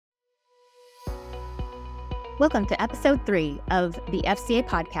Welcome to episode 3 of the FCA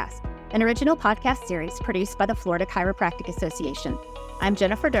podcast, an original podcast series produced by the Florida Chiropractic Association. I'm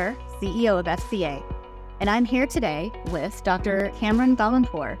Jennifer Durr, CEO of FCA, and I'm here today with Dr. Cameron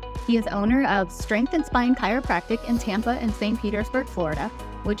Valencourt. He is owner of Strength and Spine Chiropractic in Tampa and St. Petersburg, Florida,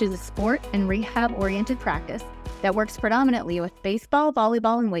 which is a sport and rehab-oriented practice that works predominantly with baseball,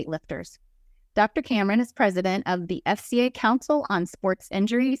 volleyball, and weightlifters. Dr. Cameron is president of the FCA Council on Sports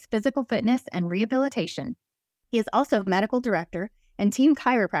Injuries, Physical Fitness, and Rehabilitation. He is also medical director and team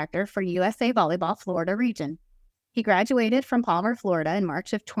chiropractor for USA Volleyball Florida region. He graduated from Palmer, Florida in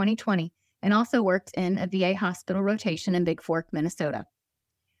March of 2020 and also worked in a VA hospital rotation in Big Fork, Minnesota.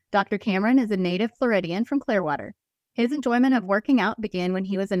 Dr. Cameron is a native Floridian from Clearwater. His enjoyment of working out began when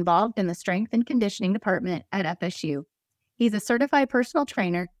he was involved in the strength and conditioning department at FSU. He's a certified personal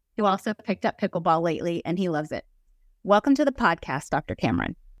trainer who also picked up pickleball lately, and he loves it. Welcome to the podcast, Dr.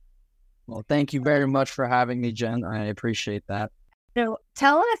 Cameron. Well, thank you very much for having me, Jen. I appreciate that. So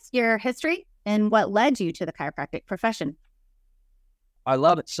tell us your history and what led you to the chiropractic profession. I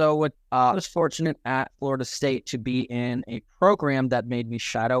love it. So I was fortunate at Florida State to be in a program that made me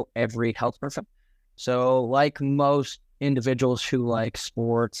shadow every health professional. So like most individuals who like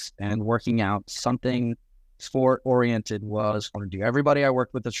sports and working out, something sport-oriented was going to do. Everybody I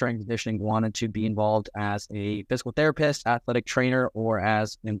worked with the strength and conditioning wanted to be involved as a physical therapist, athletic trainer, or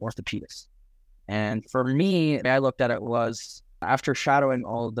as an orthopedist. And for me, I looked at it was, after shadowing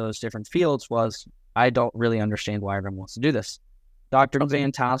all of those different fields, was I don't really understand why everyone wants to do this. Dr.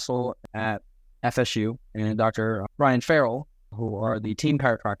 Van Tassel at FSU and Dr. Brian Farrell, who are the team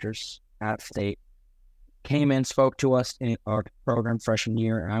chiropractors at State, came in, spoke to us in our program freshman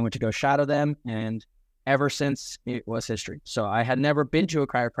year, and I went to go shadow them, and ever since, it was history. So I had never been to a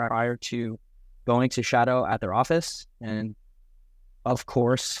chiropractor prior to going to shadow at their office. And of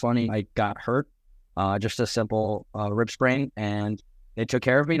course, funny, I got hurt, just a simple rib sprain, and they took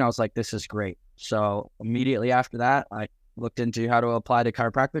care of me. And I was like, this is great. So immediately after that, I looked into how to apply to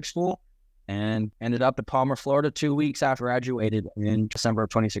chiropractic school and ended up at Palmer, Florida 2 weeks after I graduated in December of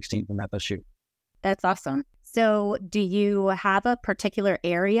 2016 from FSU. That's awesome. So do you have a particular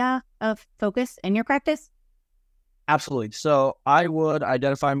area of focus in your practice? Absolutely. So I would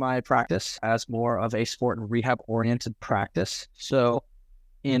identify my practice as more of a sport and rehab-oriented practice. So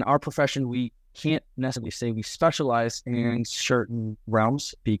in our profession, we can't necessarily say we specialize in certain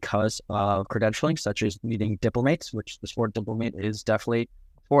realms because of credentialing, such as needing diplomates, which the sport diplomate is definitely,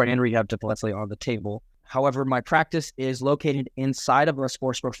 sport and rehab diplomate on the table. However, my practice is located inside of a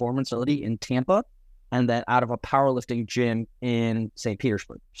sports performance facility in Tampa, and then out of a powerlifting gym in St.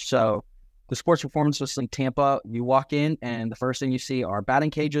 Petersburg. So the sports performance facility in Tampa, you walk in and the first thing you see are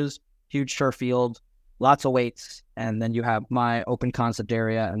batting cages, huge turf field, lots of weights, and then you have my open concept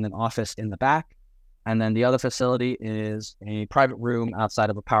area and then office in the back. And then the other facility is a private room outside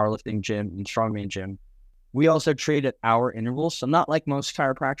of a powerlifting gym and strongman gym. We also trade at hour intervals, so not like most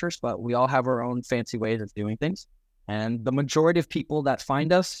chiropractors, but we all have our own fancy ways of doing things. And the majority of people that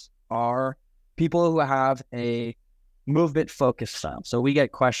find us are people who have a movement-focused style. So we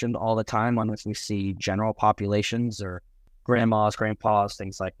get questioned all the time on if we see general populations or grandmas, grandpas,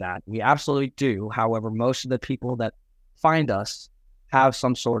 things like that. We absolutely do. However, most of the people that find us have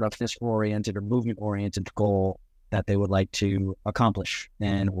some sort of fitness-oriented or movement-oriented goal that they would like to accomplish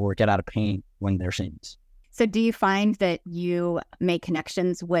or get out of pain when they're seeing us. So do you find that you make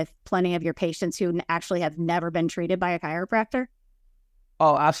connections with plenty of your patients who actually have never been treated by a chiropractor?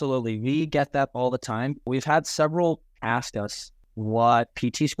 Oh, absolutely. We get that all the time. We've had several ask us what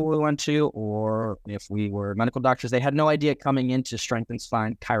PT school we went to, or if we were medical doctors. They had no idea coming into Strength and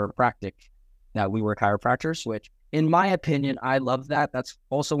Spine Chiropractic that we were chiropractors, which in my opinion, I love that. That's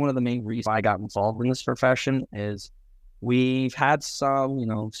also one of the main reasons I got involved in this profession is we've had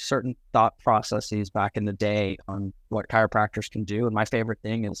some, certain thought processes back in the day on what chiropractors can do. And my favorite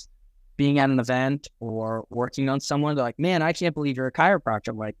thing is being at an event or working on someone, they're like, man, I can't believe you're a chiropractor.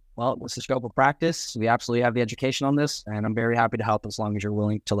 I'm like, well, what's the scope of practice? We absolutely have the education on this, and I'm very happy to help as long as you're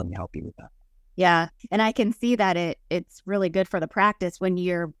willing to let me help you with that. Yeah. And I can see that it's really good for the practice when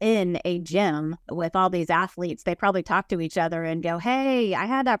you're in a gym with all these athletes. They probably talk to each other and go, hey, I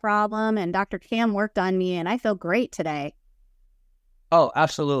had that problem and Dr. Cam worked on me and I feel great today. Oh,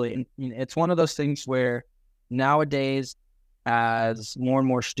 absolutely. And it's one of those things where nowadays, as more and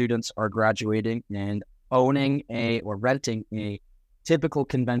more students are graduating and owning or renting a typical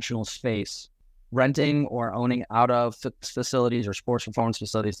conventional space, renting or owning out of facilities or sports performance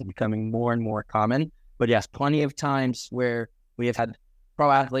facilities is becoming more and more common. But yes, plenty of times where we have had pro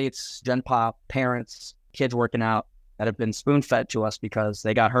athletes, gen pop, parents, kids working out, that have been spoon-fed to us because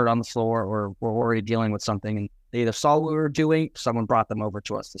they got hurt on the floor or were already dealing with something, and they either saw what we were doing, someone brought them over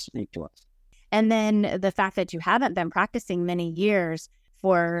to us to speak to us. And then the fact that you haven't been practicing many years,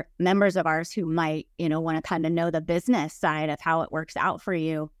 for members of ours who might, want to kind of know the business side of how it works out for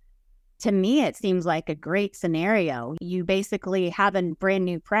you, to me, it seems like a great scenario. You basically have a brand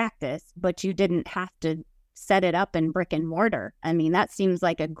new practice, but you didn't have to set it up in brick and mortar. I mean, that seems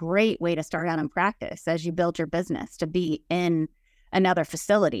like a great way to start out in practice as you build your business, to be in another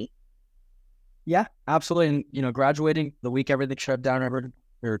facility. Yeah, absolutely. And, graduating the week everything shut down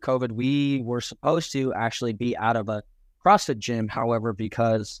or COVID, we were supposed to actually be out of a CrossFit gym. However,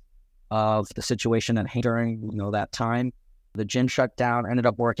 because of the situation at during, that time, the gym shut down, ended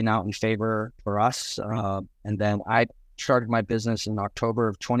up working out in favor for us. And then I started my business in October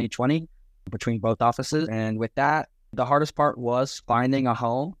of 2020 between both offices. And with that, the hardest part was finding a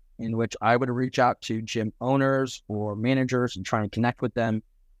home in which I would reach out to gym owners or managers and try and connect with them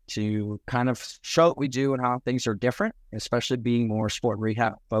to kind of show what we do and how things are different, especially being more sport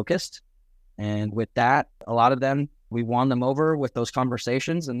rehab focused. And with that, a lot of them, we won them over with those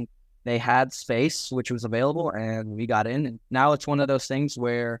conversations, and they had space, which was available, and we got in. And now it's one of those things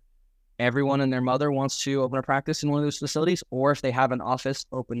where everyone and their mother wants to open a practice in one of those facilities, or if they have an office,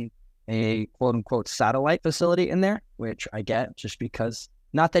 open a quote unquote satellite facility in there, which I get, just because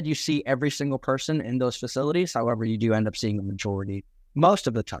not that you see every single person in those facilities. However, you do end up seeing the majority most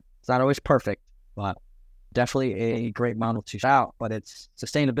of the time. It's not always perfect, but definitely a great model to out. But it's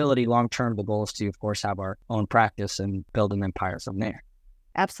sustainability long term. The goal is to, of course, have our own practice and build an empire from there.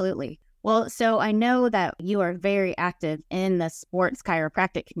 Absolutely. Well, so I know that you are very active in the sports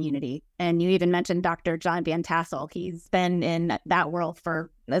chiropractic community, and you even mentioned Dr. John Van Tassel. He's been in that world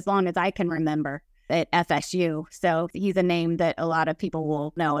for as long as I can remember at FSU. So he's a name that a lot of people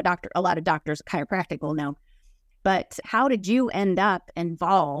will know, a lot of doctors of chiropractic will know. But how did you end up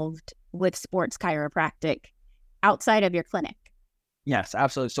involved with sports chiropractic outside of your clinic? Yes,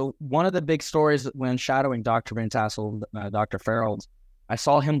 absolutely. So one of the big stories when shadowing Dr. Van Tassel, Dr. Farrell, I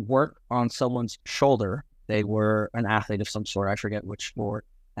saw him work on someone's shoulder. They were an athlete of some sort. I forget which sport.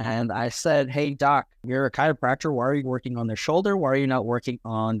 And I said, hey, doc, you're a chiropractor. Why are you working on their shoulder? Why are you not working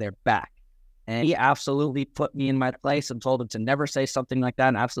on their back? And he absolutely put me in my place and told him to never say something like that,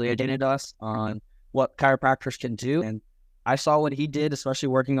 and absolutely educated us on what chiropractors can do. And I saw what he did, especially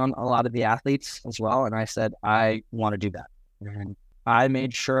working on a lot of the athletes as well. And I said, I want to do that. And I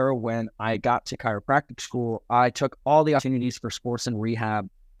made sure when I got to chiropractic school, I took all the opportunities for sports and rehab,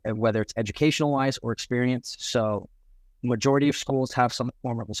 whether it's educational wise or experience. So majority of schools have some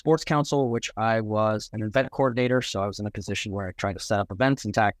form of a sports council, which I was an event coordinator. So I was in a position where I tried to set up events,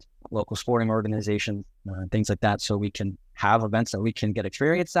 intact local sporting organizations, things like that. So we can have events that we can get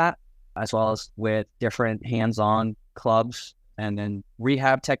experience at, as well as with different hands-on clubs. And then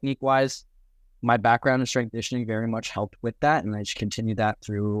rehab technique wise, my background in strength conditioning very much helped with that. And I just continued that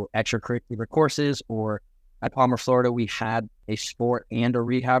through extracurricular courses, or at Palmer, Florida, we had a sport and a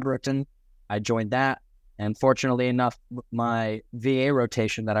rehab rotation. I joined that. And fortunately enough, my VA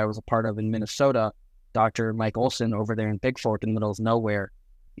rotation that I was a part of in Minnesota, Dr. Mike Olson over there in Big Fork in the middle of nowhere,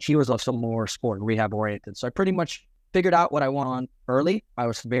 he was also more sport and rehab oriented. So I pretty much figured out what I want early. I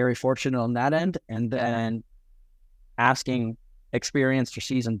was very fortunate on that end. And then asking experienced or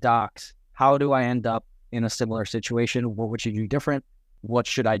seasoned docs, how do I end up in a similar situation? What would you do different? What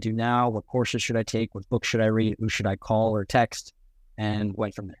should I do now? What courses should I take? What books should I read? Who should I call or text? And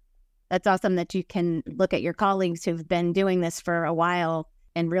went from there. That's awesome that you can look at your colleagues who've been doing this for a while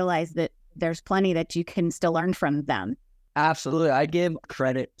and realize that there's plenty that you can still learn from them. Absolutely. I give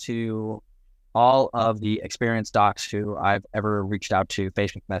credit to all of the experienced docs who I've ever reached out to,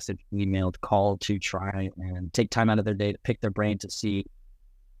 Facebook message, emailed, called to try and take time out of their day to pick their brain to see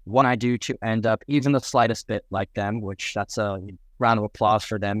what I do to end up even the slightest bit like them, which that's a round of applause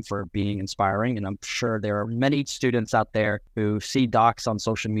for them for being inspiring. And I'm sure there are many students out there who see docs on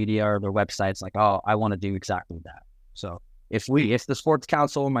social media or their websites like, oh, I want to do exactly that. So if the sports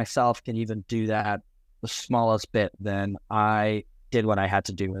council and myself can even do that the smallest bit, then I did what I had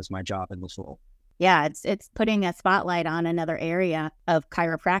to do as my job in this role. Yeah, it's putting a spotlight on another area of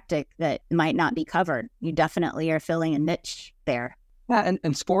chiropractic that might not be covered. You definitely are filling a niche there. Yeah,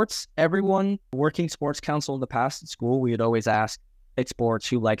 and sports, everyone working sports council in the past at school, we would always ask, pick sports,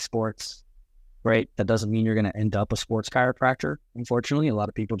 who likes sports? Great. That doesn't mean you're going to end up a sports chiropractor. Unfortunately, a lot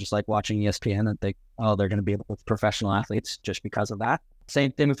of people just like watching ESPN and think, oh, they're going to be with professional athletes just because of that.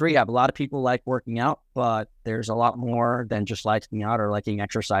 Same thing with rehab. A lot of people like working out, but there's a lot more than just liking out or liking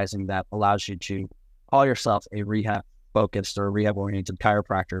exercising that allows you to call yourself a rehab focused or rehab oriented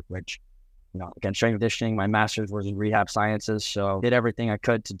chiropractor, which again, strength and conditioning. My master's was in rehab sciences, so did everything I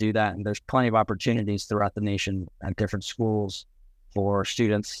could to do that. And there's plenty of opportunities throughout the nation at different schools for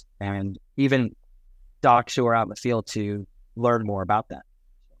students and even docs who are out in the field to learn more about that.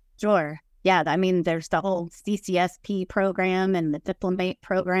 Sure. Yeah. I mean, there's the whole CCSP program and the diplomate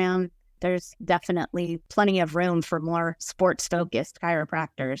program. There's definitely plenty of room for more sports-focused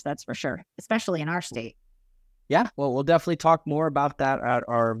chiropractors, that's for sure, especially in our state. Yeah, well, we'll definitely talk more about that at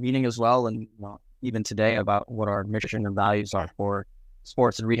our meeting as well, and even today about what our mission and values are for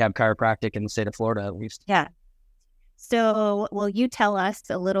sports and rehab chiropractic in the state of Florida, at least. Yeah. So will you tell us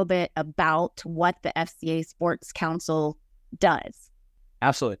a little bit about what the FCA Sports Council does?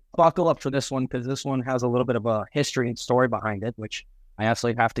 Absolutely. Buckle up for this one, because this one has a little bit of a history and story behind it, which I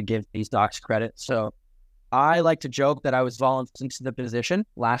absolutely have to give these docs credit. So I like to joke that I was volunteered into the position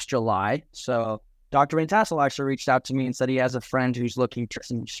last July. So Dr. Van Tassel actually reached out to me and said he has a friend who's looking for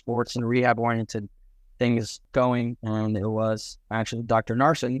some sports and rehab-oriented things going. And it was actually Dr.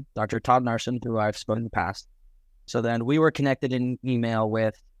 Todd Narson, who I've spoken in the past. So then we were connected in email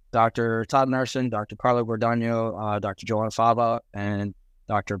with Dr. Todd Narson, Dr. Carlo Guardano, Dr. Joanna Fava, and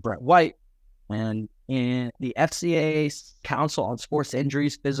Dr. Brett White. And in the FCA Council on Sports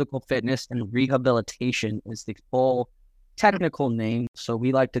Injuries, Physical Fitness, and Rehabilitation is the full technical name. So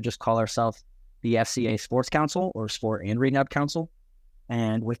we like to just call ourselves the FCA Sports Council or Sport and Rehab Council.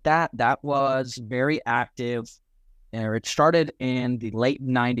 And with that was very active. It started in the late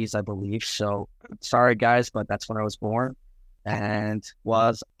 90s, I believe. So sorry, guys, but that's when I was born. And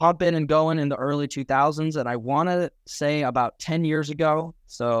was pumping and going in the early 2000s. And I want to say about 10 years ago,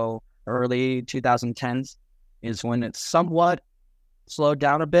 so early 2010s, is when it somewhat slowed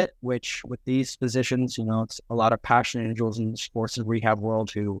down a bit, which with these positions, it's a lot of passionate individuals in the sports and rehab world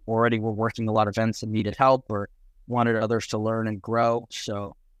who already were working a lot of events and needed help or wanted others to learn and grow.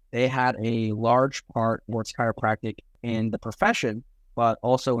 So they had a large part of sports chiropractic in the profession, but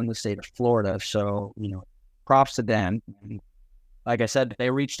also in the state of Florida. So, props to them. And like I said,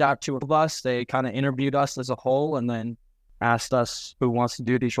 they reached out to us. They kind of interviewed us as a whole and then asked us who wants to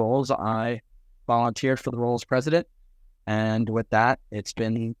do these roles. I volunteered for the role as president. And with that, it's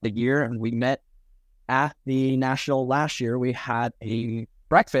been the year, and we met at the National last year. We had a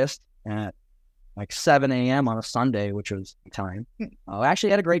breakfast at like 7 a.m. on a Sunday, which was time. I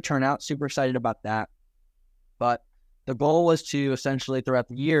actually had a great turnout, super excited about that. But the goal was to essentially throughout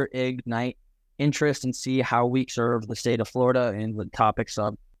the year ignite interest and see how we serve the state of Florida in the topics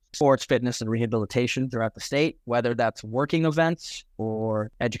of sports, fitness, and rehabilitation throughout the state, whether that's working events or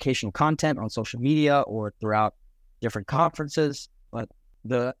educational content on social media or throughout different conferences. But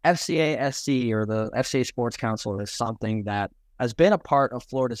the FCA-SC or the FCA Sports Council is something that has been a part of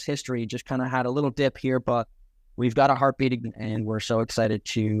Florida's history, just kind of had a little dip here, but we've got a heartbeat and we're so excited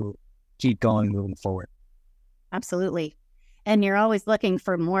to keep going moving forward. Absolutely. And you're always looking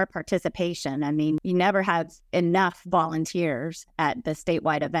for more participation. I mean, you never have enough volunteers at the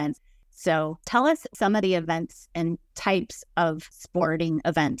statewide events. So tell us some of the events and types of sporting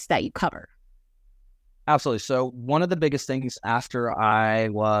events that you cover. Absolutely. So one of the biggest things after I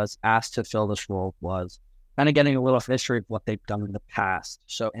was asked to fill this role was kind of getting a little history of what they've done in the past.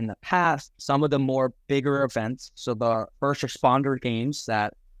 So in the past, some of the more bigger events, so the first responder games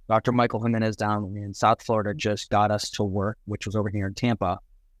that Dr. Michael Jimenez down in South Florida just got us to work, which was over here in Tampa.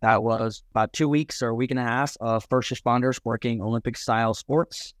 That was about 2 weeks or a week and a half of first responders working Olympic-style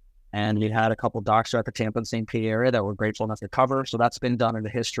sports. And we had a couple docs at the Tampa and St. Pete area that we're grateful enough to cover. So that's been done in the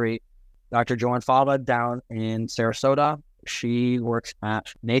history. Dr. Joanne Fava down in Sarasota, she works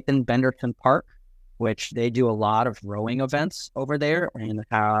at Nathan Benderson Park, which they do a lot of rowing events over there and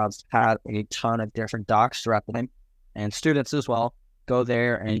have had a ton of different docs throughout the time and students as well go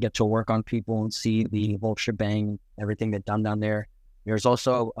there and get to work on people and see the whole shebang, everything they've done down there. There's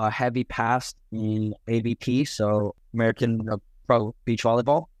also a heavy past in ABP, so American Pro Beach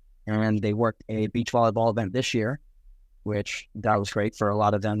Volleyball, and they worked a beach volleyball event this year, which that was great for a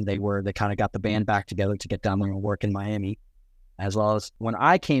lot of them. They kind of got the band back together to get down there and work in Miami. As well as when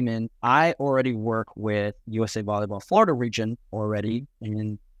I came in, I already work with USA Volleyball Florida region already,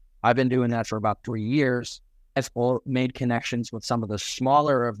 and I've been doing that for about 3 years. I've made connections with some of the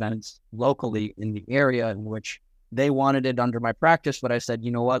smaller events locally in the area in which they wanted it under my practice, but I said,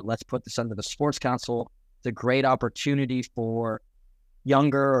 you know what, let's put this under the Sports Council. It's a great opportunity for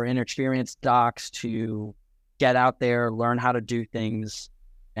younger or inexperienced docs to get out there, learn how to do things.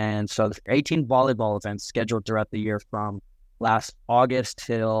 And so there's 18 volleyball events scheduled throughout the year from last August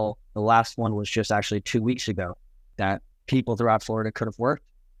till the last one was just actually 2 weeks ago that people throughout Florida could have worked.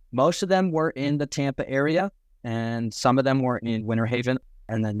 Most of them were in the Tampa area, and some of them were in Winter Haven.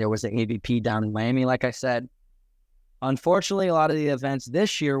 And then there was the AVP down in Miami, like I said. Unfortunately, a lot of the events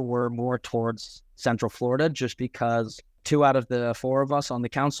this year were more towards Central Florida, just because 2 out of the 4 of us on the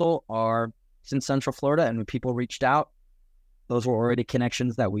council are in Central Florida. And when people reached out, those were already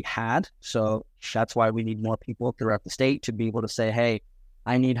connections that we had. So that's why we need more people throughout the state to be able to say, hey,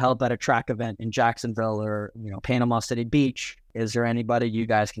 I need help at a track event in Jacksonville or, Panama City Beach. Is there anybody you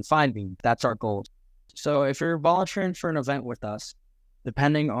guys can find me? That's our goal. So if you're volunteering for an event with us,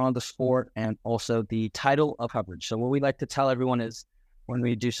 depending on the sport and also the title of coverage. So what we like to tell everyone is when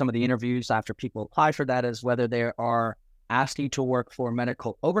we do some of the interviews after people apply for that is whether they are asking to work for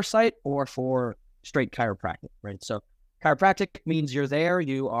medical oversight or for straight chiropractic, right? So chiropractic means you're there,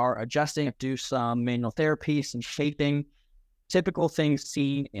 you are adjusting, do some manual therapy, some shaping, typical things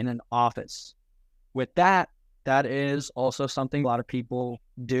seen in an office. With that is also something a lot of people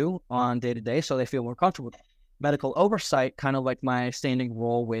do on day to day, so they feel more comfortable. Medical oversight, kind of like my standing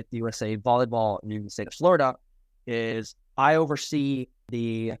role with USA Volleyball in the state of Florida, is I oversee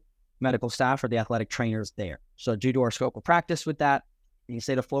the medical staff or the athletic trainers there. So due to our scope of practice with that, in the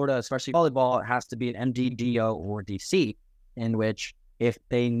state of Florida, especially volleyball, it has to be an MD, DO, or DC, in which if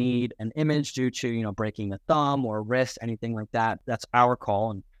they need an image due to, breaking a thumb or wrist, anything like that, that's our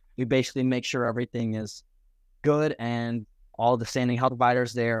call. And we basically make sure everything is good and all the standing health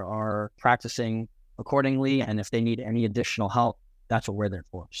providers there are practicing accordingly. And if they need any additional help, that's what we're there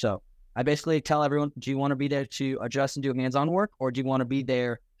for. So I basically tell everyone, do you want to be there to adjust and do hands-on work, or do you want to be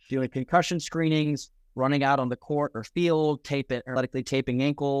there doing concussion screenings, running out on the court or field, athletically taping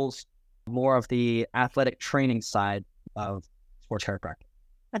ankles, more of the athletic training side of sports chiropractic?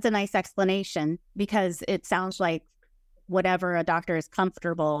 That's a nice explanation, because it sounds like whatever a doctor is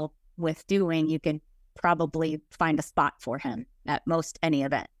comfortable with doing, you can probably find a spot for him at most any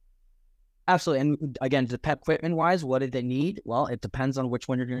event. Absolutely. And again, the pep equipment wise, what do they need? Well, it depends on which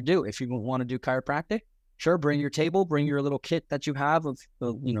one you're going to do. If you want to do chiropractic, sure, bring your table, bring your little kit that you have of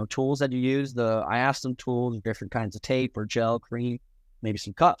the tools that you use, the IASTM tools, different kinds of tape or gel, cream, maybe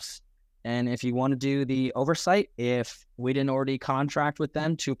some cups. And if you want to do the oversight, if we didn't already contract with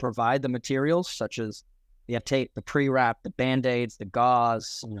them to provide the materials such as the tape, the pre-wrap, the Band-Aids, the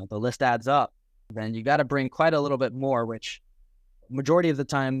gauze, the list adds up, then you got to bring quite a little bit more, which majority of the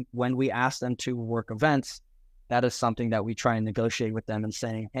time when we ask them to work events, that is something that we try and negotiate with them and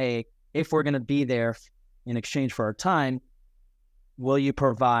saying, hey, if we're going to be there in exchange for our time, will you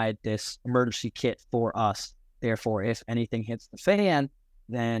provide this emergency kit for us? Therefore, if anything hits the fan,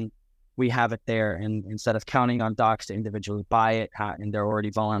 then we have it there. And instead of counting on docs to individually buy it, and they're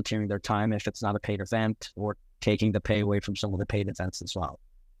already volunteering their time if it's not a paid event, or taking the pay away from some of the paid events as well.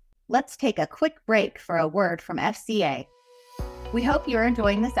 Let's take a quick break for a word from FCA. We hope you're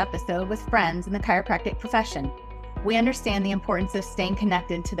enjoying this episode with friends in the chiropractic profession. We understand the importance of staying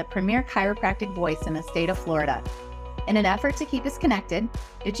connected to the premier chiropractic voice in the state of Florida. In an effort to keep us connected,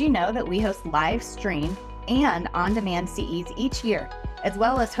 did you know that we host live stream and on-demand CEs each year, as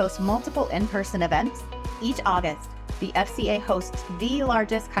well as host multiple in-person events? Each August, the FCA hosts the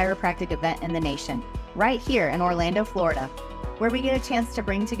largest chiropractic event in the nation, right here in Orlando, Florida, where we get a chance to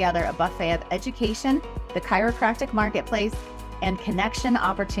bring together a buffet of education, the chiropractic marketplace, and connection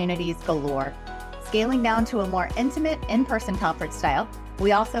opportunities galore. Scaling down to a more intimate in-person conference style,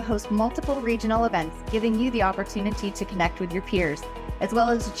 we also host multiple regional events, giving you the opportunity to connect with your peers, as well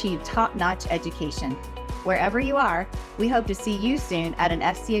as achieve top-notch education. Wherever you are, we hope to see you soon at an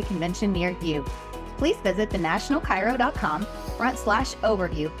FCA convention near you. Please visit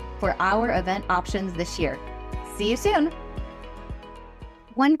thenationalchiro.com/overview for our event options this year. See you soon.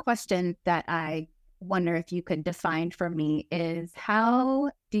 One question that I wonder if you could define for me is, how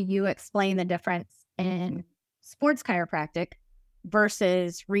do you explain the difference in sports chiropractic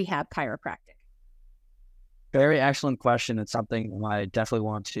versus rehab chiropractic? Very excellent question. It's something I definitely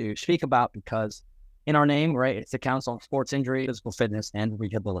want to speak about because in our name, right, it's the Council on Sports Injury, Physical Fitness, and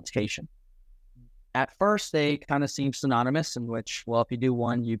Rehabilitation. At first, they kind of seem synonymous, in which, well, if you do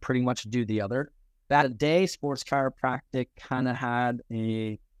one, you pretty much do the other. That day, sports chiropractic kind of had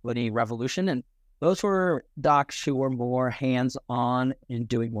a revolution, and those were docs who were more hands-on in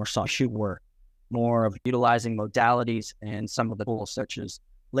doing more soft shoot work, more of utilizing modalities and some of the tools such as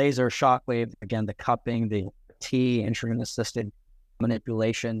laser, shockwave, again, the cupping, the T, instrument-assisted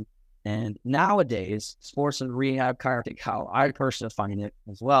manipulation. And nowadays, sports and rehab chiropractic, how I personally find it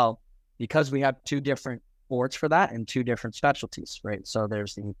as well, because we have 2 different boards for that and 2 different specialties, right? So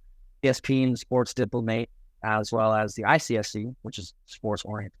there's the ESP and sports diplomate, as well as the ICSC, which is sports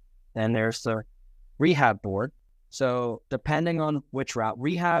oriented. Then there's the rehab board. So depending on which route,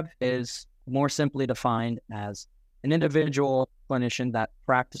 rehab is more simply defined as an individual clinician that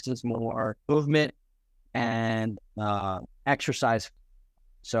practices more movement and exercise.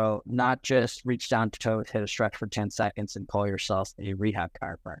 So not just reach down to toes, hit a stretch for 10 seconds and call yourself a rehab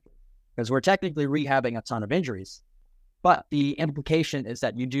chiropractor. Because we're technically rehabbing a ton of injuries. But the implication is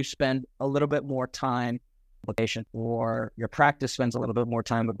that you do spend a little bit more time with the patient, or your practice spends a little bit more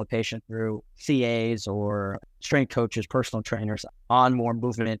time with the patient through CAs or strength coaches, personal trainers on more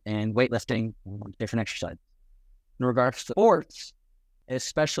movement and weightlifting, and different exercises. In regards to sports,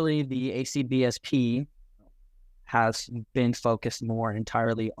 especially the ACBSP has been focused more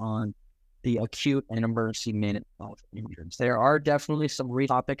entirely on the acute and emergency management of injuries. There are definitely some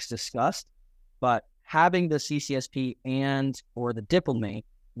topics discussed, but having the CCSP or the diplomate,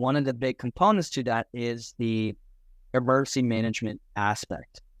 one of the big components to that is the emergency management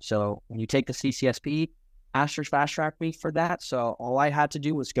aspect. So when you take the CCSP, Asher's fast tracked me for that. So all I had to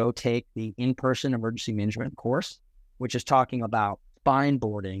do was go take the in-person emergency management course, which is talking about spine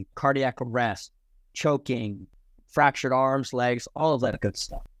boarding, cardiac arrest, choking, fractured arms, legs, all of that good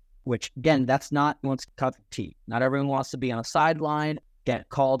stuff, which again, that's not everyone's cup of tea. Not everyone wants to be on a sideline, get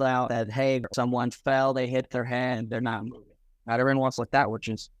called out that, hey, someone fell, they hit their head, they're not moving. Not everyone wants like that, which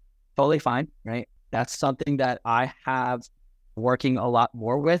is totally fine, right? That's something that I have working a lot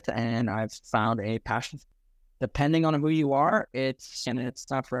more with, and I've found a passion. Depending on who you are, it's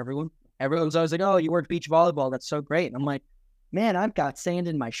not for everyone. Everyone's always like, oh, you work beach volleyball, that's so great. And I'm like, man, I've got sand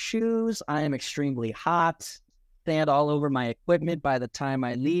in my shoes. I am extremely hot. Sand all over my equipment by the time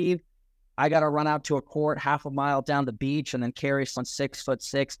I leave. I got to run out to a court half a mile down the beach and then carry someone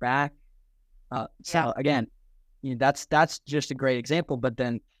 6'6" back. So again, that's just a great example. But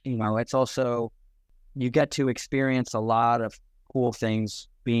then, it's also, you get to experience a lot of cool things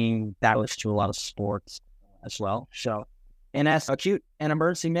being established to a lot of sports as well. So, and as acute and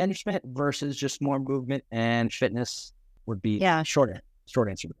emergency management versus just more movement and fitness would be short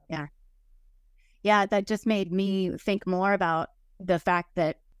answer. Yeah, that just made me think more about the fact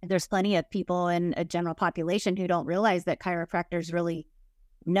that there's plenty of people in a general population who don't realize that chiropractors really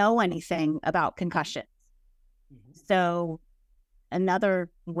know anything about concussions. Mm-hmm. So another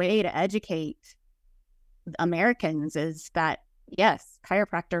way to educate Americans is that, yes,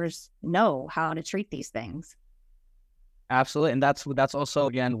 chiropractors know how to treat these things. Absolutely. And that's also,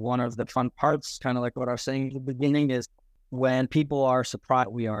 again, one of the fun parts, kind of like what I was saying at the beginning, is when people are surprised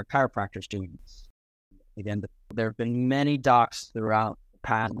we are chiropractors doing this. Again, there have been many docs throughout the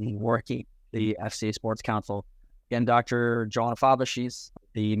past working the FCA Sports Council. Again, Dr. Joanna Fava, she's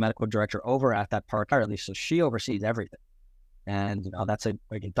the medical director over at that park, at least, so she oversees everything. And that's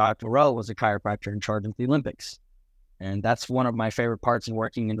Dr. Rowe was a chiropractor in charge of the Olympics. And that's one of my favorite parts in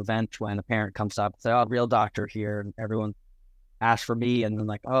working in an event, when a parent comes up and says, oh, real doctor here, and everyone asks for me, and then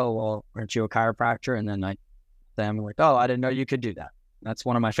like, oh, well, aren't you a chiropractor? And then I'm like, oh, I didn't know you could do that. That's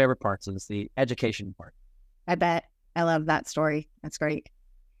one of my favorite parts, is the education part. I bet. I love that story. That's great.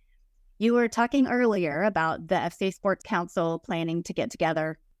 You were talking earlier about the FCA Sports Council planning to get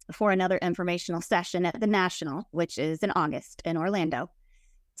together for another informational session at the National, which is in August in Orlando.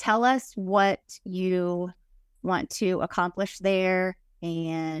 Tell us what you want to accomplish there,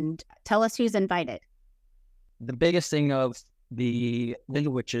 and tell us who's invited. The biggest thing of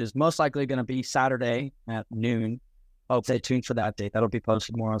which is most likely going to be Saturday at noon. Oh, stay tuned for that date. That'll be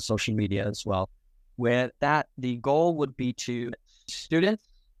posted more on social media as well. With that, the goal would be to students,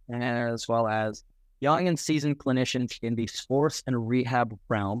 and as well as young and seasoned clinicians in the sports and rehab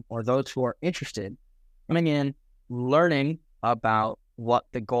realm, or those who are interested, coming in, learning about what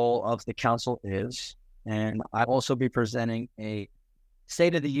the goal of the council is. And I'll also be presenting a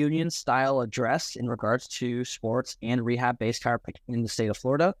State of the Union style address in regards to sports and rehab-based chiropractic in the state of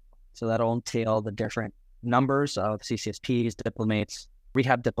Florida. So that'll entail the different numbers of CCSPs, diplomates,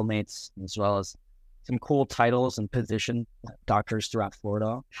 rehab diplomates, as well as some cool titles and positions that doctors throughout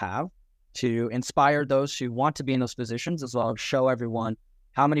Florida have, to inspire those who want to be in those positions, as well as show everyone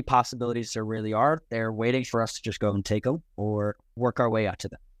how many possibilities there really are. They're waiting for us to just go and take them or work our way out to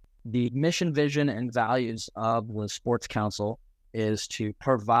them. The mission, vision, and values of the Sports Council is to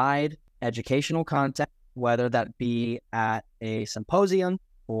provide educational content, whether that be at a symposium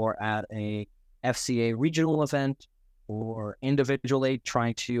or at a FCA regional event, or individually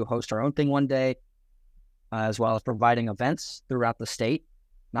trying to host our own thing one day, as well as providing events throughout the state,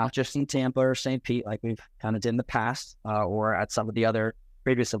 not just in Tampa or St. Pete like we've kind of did in the past, or at some of the other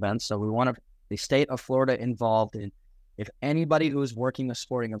previous events. So we want the state of Florida involved in, if anybody who's working a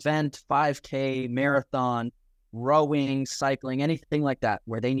sporting event, 5K, marathon, rowing, cycling, anything like that,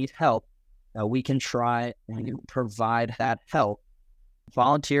 where they need help, we can try and provide that help,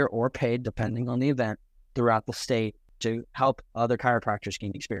 volunteer or paid, depending on the event, throughout the state to help other chiropractors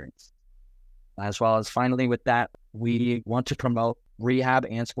gain experience. As well as finally with that, we want to promote rehab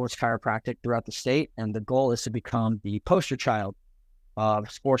and sports chiropractic throughout the state. And the goal is to become the poster child of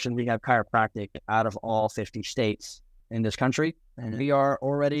sports and rehab chiropractic out of all 50 states in this country. And we are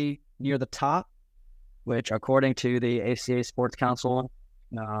already near the top, which according to the ACA Sports Council,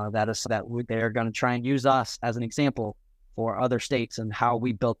 they're going to try and use us as an example for other states and how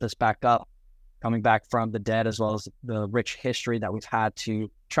we built this back up, coming back from the dead, as well as the rich history that we've had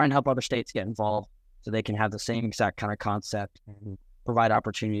to try and help other states get involved so they can have the same exact kind of concept and provide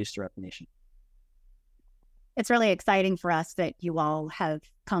opportunities throughout the nation. It's really exciting for us that you all have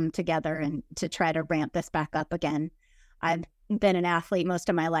come together and to try to ramp this back up again. I've been an athlete most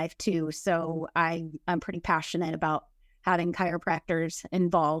of my life too, so I'm pretty passionate about having chiropractors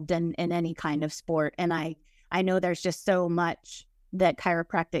involved in any kind of sport. And I know there's just so much that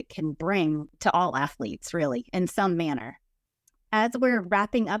chiropractic can bring to all athletes, really, in some manner. As we're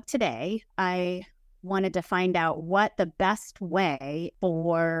wrapping up today, I wanted to find out what the best way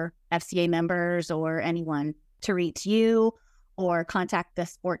for FCA members or anyone to reach you or contact the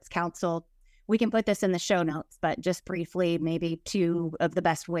Sports Council. We can put this in the show notes, but just briefly, maybe 2 of the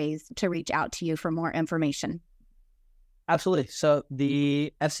best ways to reach out to you for more information. Absolutely. So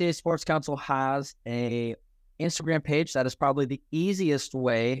the FCA Sports Council has a Instagram page that is probably the easiest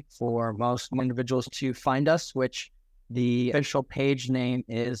way for most individuals to find us, which the official page name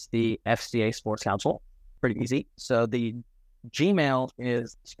is the FCA Sports Council. Pretty easy. So the Gmail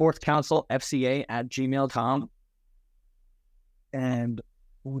is sportscouncilfca@gmail.com. And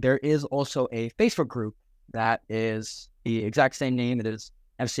there is also a Facebook group that is the exact same name. It is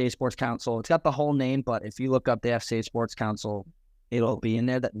FCA Sports Council. It's got the whole name, but if you look up the FCA Sports Council, it'll be in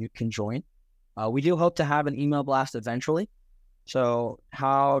there that you can join. We do hope to have an email blast eventually. So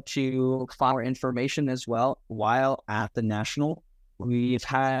how to find more information as well while at the National. We've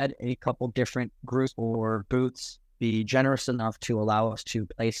had a couple different groups or booths be generous enough to allow us to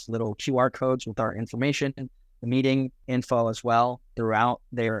place little QR codes with our information, the meeting info as well throughout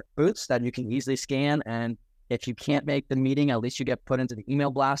their booths that you can easily scan. And if you can't make the meeting, at least you get put into the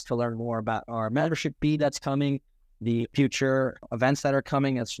email blast to learn more about our membership fee that's coming, the future events that are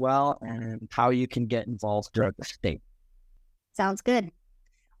coming as well, and how you can get involved throughout the state. Sounds good.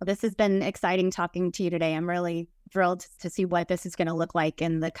 Well, this has been exciting talking to you today. I'm really thrilled to see what this is going to look like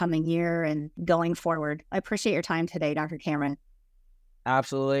in the coming year and going forward. I appreciate your time today, Dr. Cameron.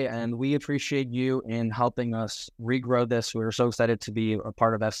 Absolutely. And we appreciate you in helping us regrow this. We're so excited to be a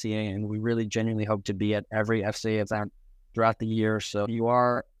part of FCA, and we really genuinely hope to be at every FCA event throughout the year. So if you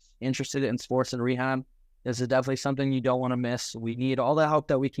are interested in sports and rehab, this is definitely something you don't want to miss. We need all the help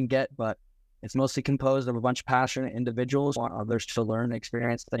that we can get, but it's mostly composed of a bunch of passionate individuals who want others to learn,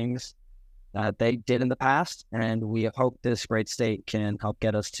 experience things that they did in the past. And we hope this great state can help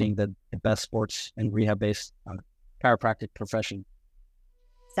get us seeing the best sports and rehab-based chiropractic profession.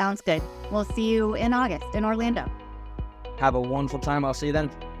 Sounds good. We'll see you in August in Orlando. Have a wonderful time. I'll see you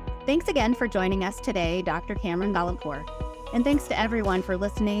then. Thanks again for joining us today, Dr. Cameron Galanpour. And thanks to everyone for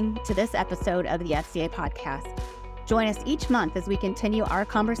listening to this episode of the FCA podcast. Join us each month as we continue our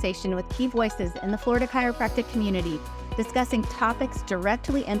conversation with key voices in the Florida chiropractic community, discussing topics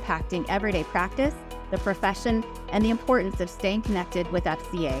directly impacting everyday practice, the profession, and the importance of staying connected with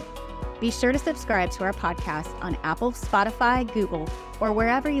FCA. Be sure to subscribe to our podcast on Apple, Spotify, Google, or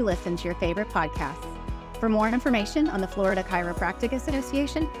wherever you listen to your favorite podcasts. For more information on the Florida Chiropractic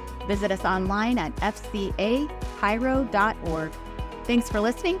Association, visit us online at fcachiro.org. Thanks for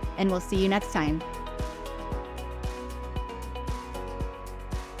listening, and we'll see you next time.